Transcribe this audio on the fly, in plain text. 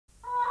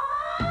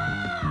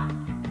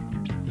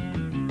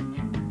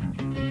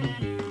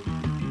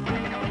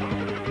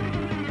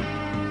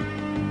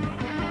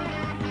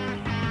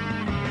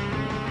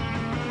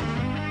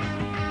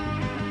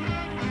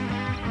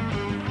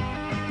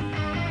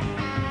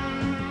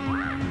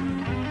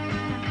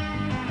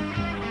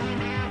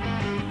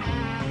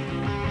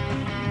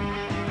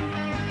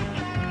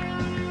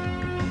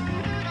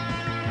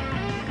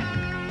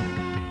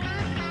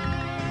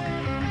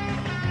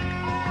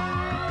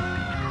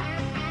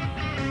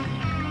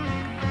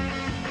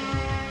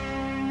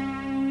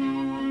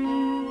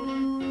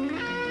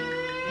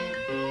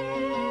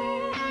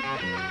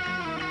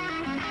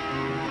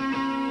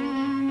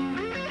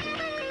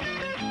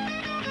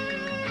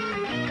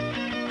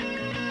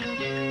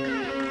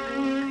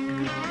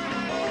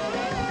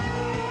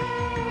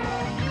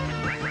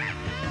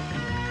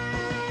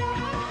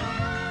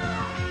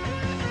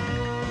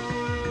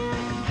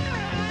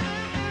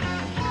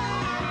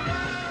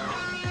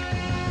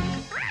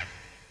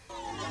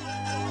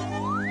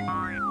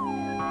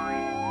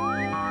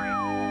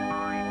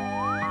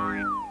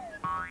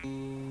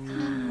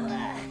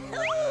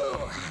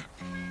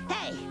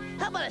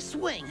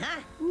swing,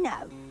 huh?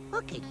 No.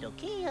 Okay,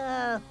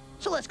 Doke.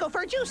 So let's go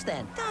for a juice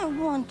then. Don't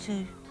want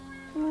to.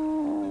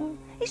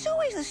 It's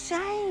always the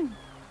same.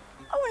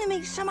 I want to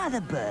meet some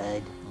other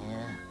bird.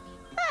 Yeah.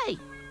 Hey,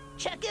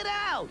 check it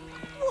out.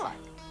 What?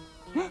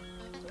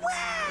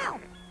 Wow!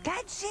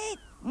 That's it.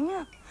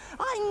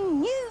 I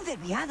knew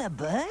there'd be other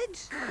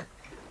birds.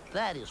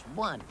 That is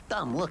one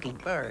dumb-looking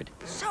bird.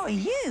 So are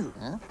you.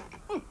 Huh?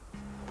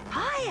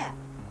 Hiya.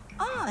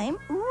 I'm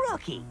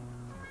Rocky.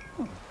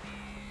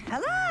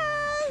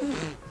 Hello.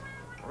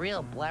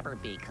 Real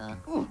blabberbeak, huh?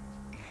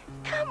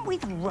 Come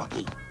with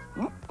Rocky.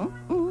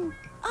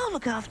 I'll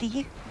look after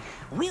you.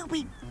 We'll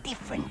be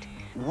different.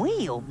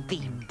 We'll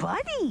be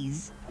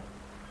buddies.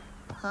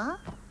 Huh?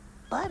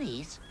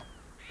 Buddies?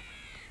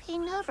 He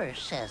never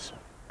says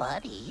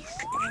buddies.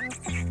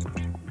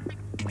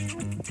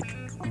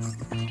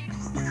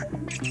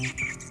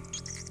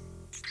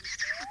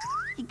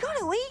 You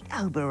gotta eat,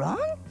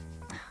 Oberon.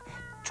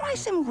 Try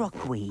some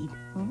rockweed.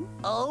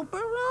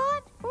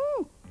 Oberon?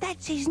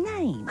 That's his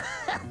name.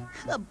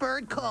 A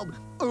bird called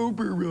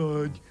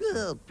Oberon.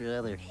 Oh,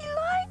 brother. He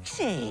likes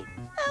it.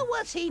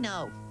 What's he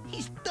know?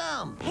 He's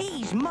dumb.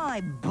 He's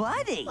my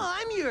buddy.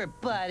 I'm your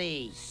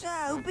buddy.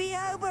 So be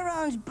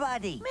Oberon's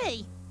buddy.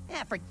 Me?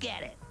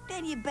 Forget it.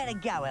 Then you better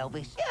go,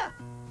 Elvis. Yeah,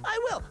 I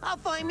will. I'll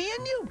find me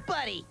a new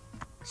buddy.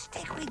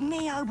 Stick with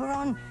me,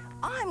 Oberon.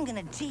 I'm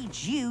gonna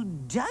teach you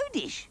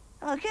Dodish,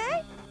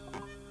 okay?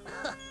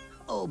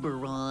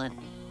 Oberon.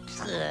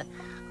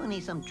 Who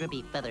needs some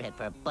drippy featherhead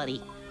for a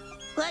buddy?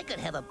 I could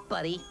have a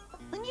buddy.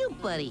 A new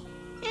buddy.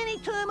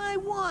 Anytime I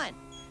want.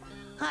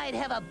 I'd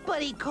have a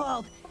buddy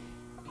called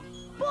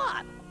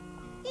Bob.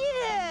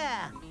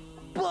 Yeah,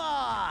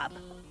 Bob.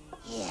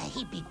 Yeah,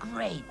 he'd be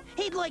great.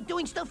 He'd like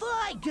doing stuff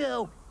I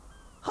do.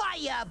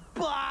 Hiya,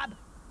 Bob.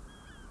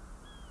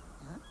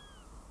 Huh?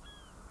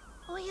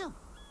 Who are you?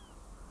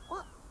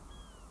 What?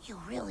 You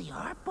really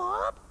are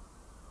Bob?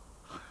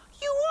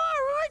 You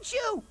are, aren't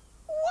you?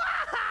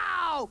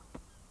 Wow!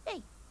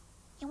 Hey,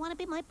 you want to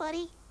be my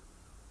buddy?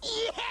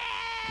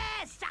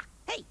 Yes!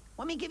 Hey,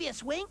 want me to give you a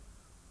swing?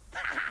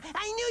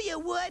 I knew you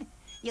would.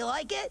 You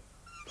like it?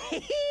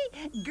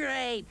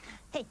 Great.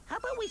 Hey, how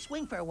about we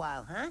swing for a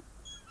while, huh?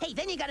 Hey,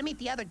 then you gotta meet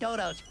the other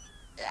Dodos.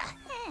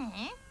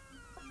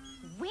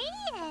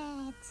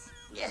 Weird.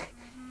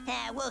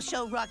 We'll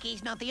show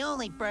Rocky's not the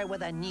only bird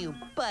with a new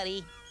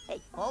buddy. Hey,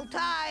 hold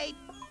tight.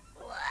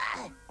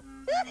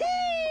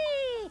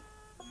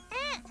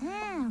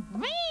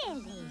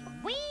 Really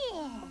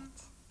weird.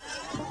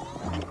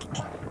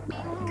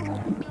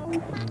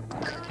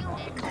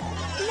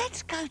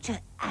 Let's go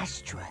to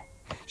Astra.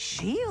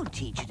 She'll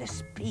teach you to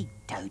speak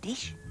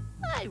Dodish.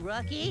 Hi,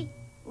 Rocky.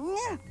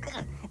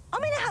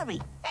 I'm in a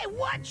hurry. Hey,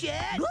 watch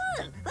it!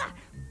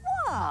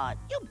 What?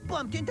 You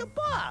bumped into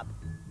Bob.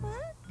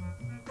 What?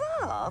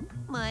 Bob?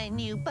 My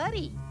new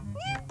buddy.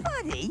 New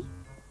buddy?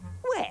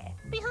 Where?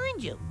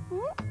 Behind you.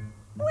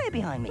 Where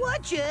behind me?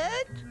 Watch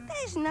it!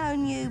 There's no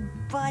new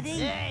buddy.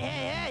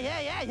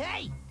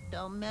 Hey!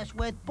 Don't mess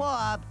with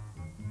Bob.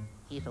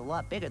 He's a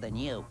lot bigger than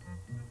you.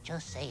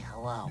 Just say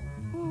hello.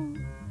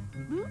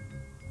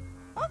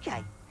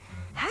 Okay.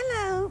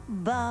 Hello,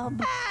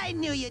 Bob. I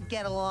knew you'd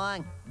get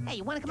along. Hey,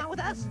 you want to come out with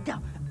us?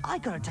 No, I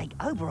gotta take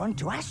Oberon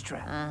to Astra.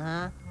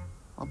 Uh-huh.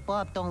 Well,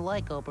 Bob don't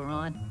like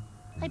Oberon.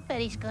 I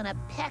bet he's gonna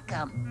peck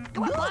him.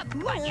 Come on, Bob.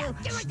 Come on, yeah.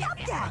 Stop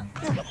that.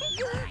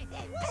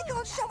 Pick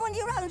on someone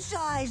your own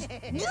size.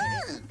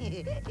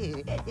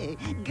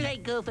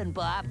 Great goofing,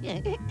 Bob.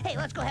 Hey,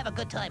 let's go have a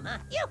good time, huh?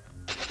 You.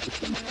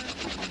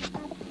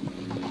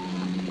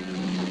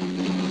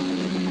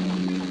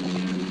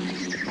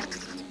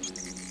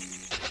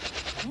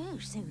 Oh,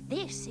 so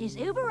this is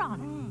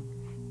Oberon.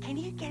 Can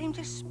you get him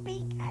to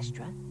speak,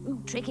 Astra?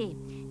 Ooh, tricky.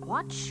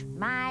 Watch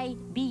my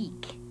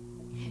beak.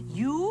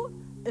 You,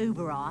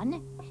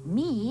 Oberon.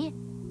 Me,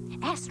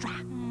 Astra.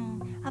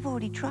 I've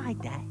already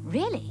tried that.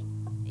 Really?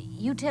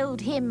 You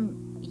told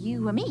him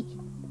you were me?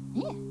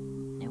 Yeah.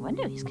 No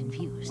wonder he's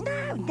confused.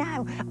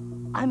 No.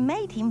 I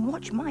made him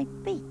watch my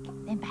beak.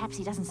 Then perhaps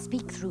he doesn't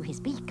speak through his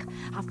beak.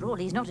 After all,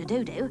 he's not a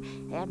dodo.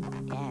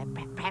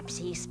 Perhaps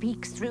he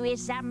speaks through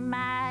his Through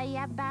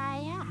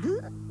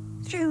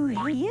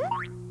here?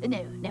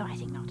 No, I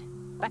think not.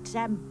 But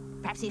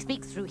perhaps he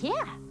speaks through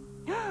here.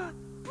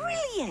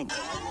 Brilliant!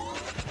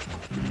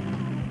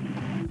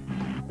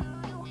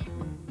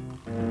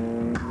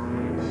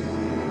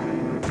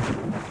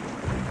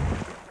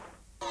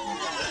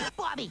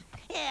 Bobby!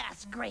 Yeah,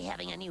 it's great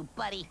having a new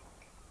buddy.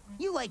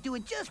 You like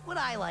doing just what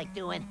I like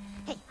doing.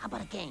 Hey, how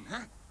about a game,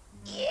 huh?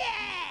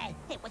 Yeah!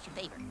 Hey, what's your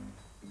favorite?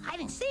 Hide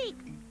and seek?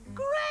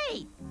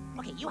 Great!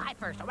 Okay, you hide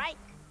first, all right?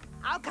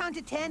 I'll count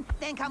to 10,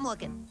 then come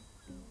looking.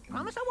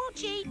 Promise I won't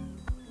cheat.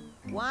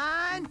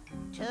 1,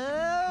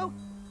 2,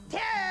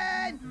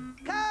 10!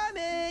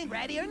 Coming!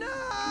 Ready or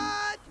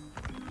not?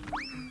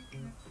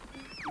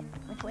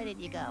 Which way did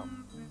you go?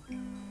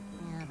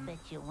 I bet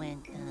you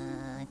went,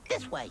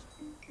 this way.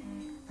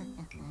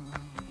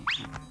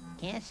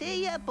 Can't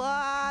see you,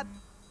 Bob.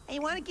 Hey,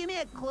 you want to give me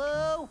a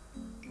clue?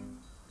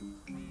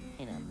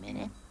 In a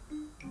minute.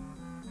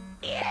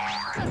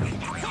 Yeah!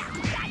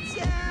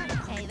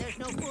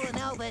 fooling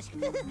Elvis.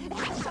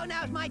 So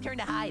now it's my turn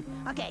to hide.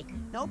 Okay,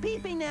 no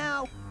peeping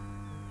now.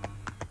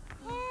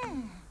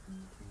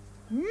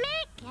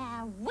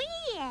 Mega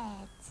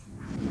weird.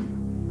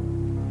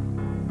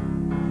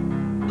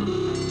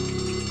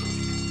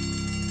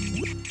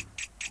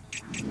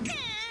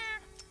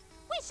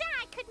 Wish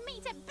I could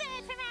meet a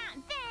bird from out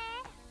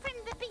there, from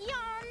the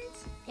beyond.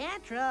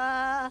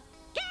 Tantra!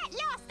 Get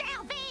lost,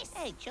 Elvis!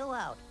 Hey, chill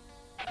out.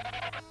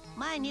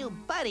 My new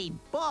buddy,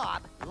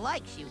 Bob,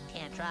 likes you,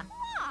 Tantra.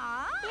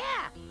 Aww.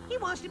 Yeah, he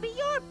wants to be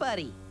your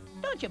buddy.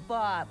 Don't you,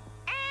 Bob?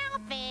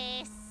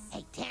 Elvis!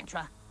 Hey,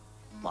 Tantra,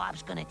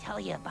 Bob's gonna tell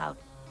you about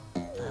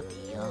the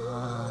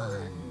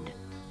beyond.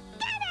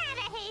 Get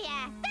out of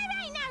here! There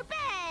ain't no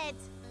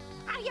birds!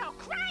 Oh, you're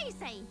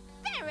crazy!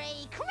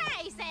 Very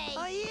crazy!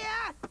 Oh,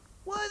 yeah?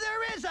 Well,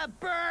 there is a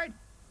bird.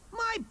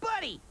 My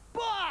buddy,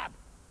 Bob.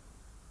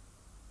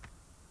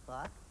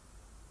 Bob?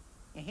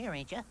 You're here,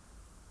 ain't you?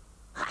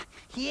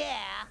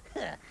 Yeah,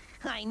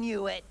 I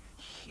knew it.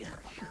 Wait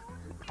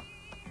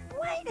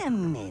a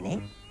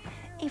minute.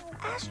 If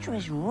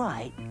Astra's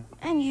right,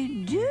 and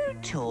you do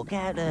talk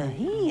out of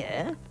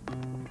here,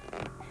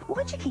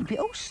 why'd you keep it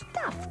all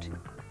stuffed?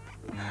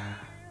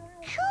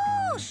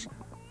 Course!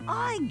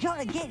 I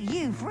gotta get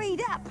you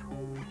freed up.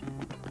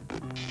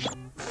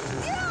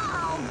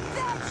 Oh,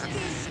 that's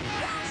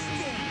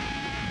disgusting!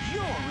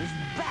 You're as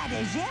bad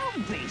as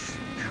Elvis.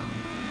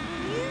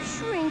 You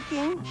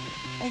shrinking?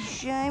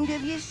 Ashamed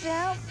of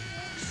yourself?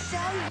 So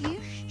you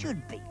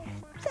should be.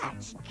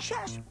 That's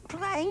just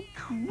plain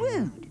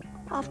crude.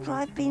 After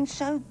I've been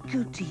so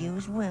good to you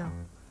as well.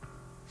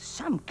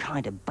 Some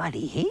kind of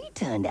buddy he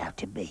turned out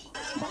to be.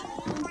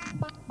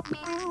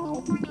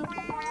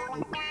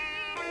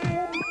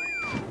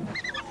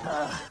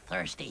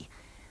 Thirsty.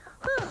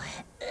 Whew.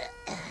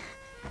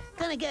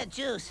 Gonna get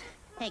juice.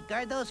 Hey,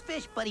 guard those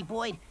fish, buddy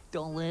boy.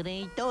 Don't let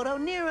any dodo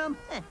near them.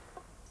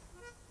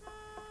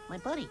 My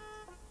buddy.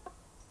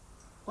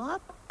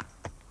 Bob?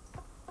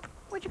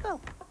 Where'd you go?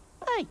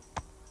 Hey,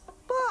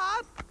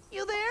 Bob,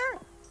 you there?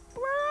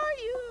 Where are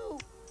you?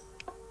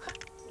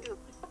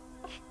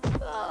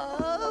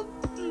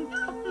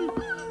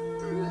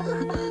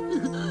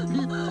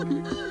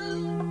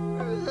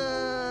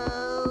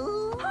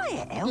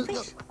 Hiya,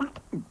 Elvis.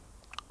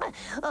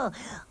 Oh.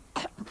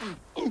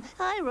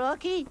 Hi,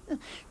 Rocky.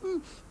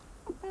 Who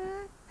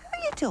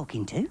are you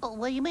talking to? Oh,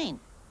 what do you mean?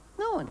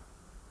 No one.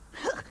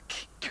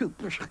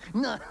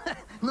 No,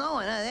 no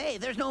one. Hey,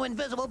 there's no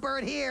invisible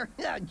bird here.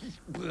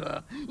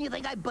 You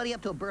think I buddy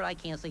up to a bird I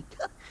can't see?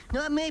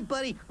 Not me,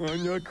 buddy.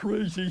 I'm not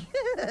crazy.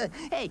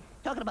 Hey,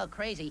 talking about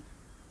crazy,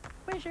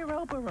 where's your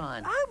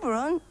Oberon?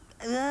 Oberon?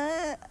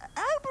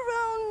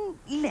 Oberon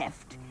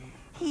left.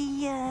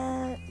 He,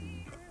 Hey,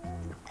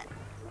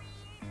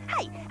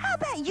 how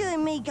about you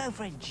and me go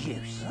for a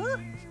juice? Huh?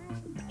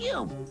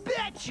 You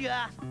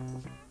betcha!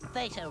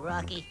 Face it,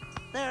 Rocky.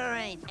 There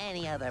ain't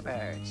any other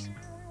birds.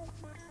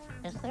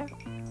 Is there?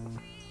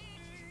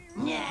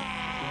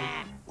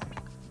 Nah!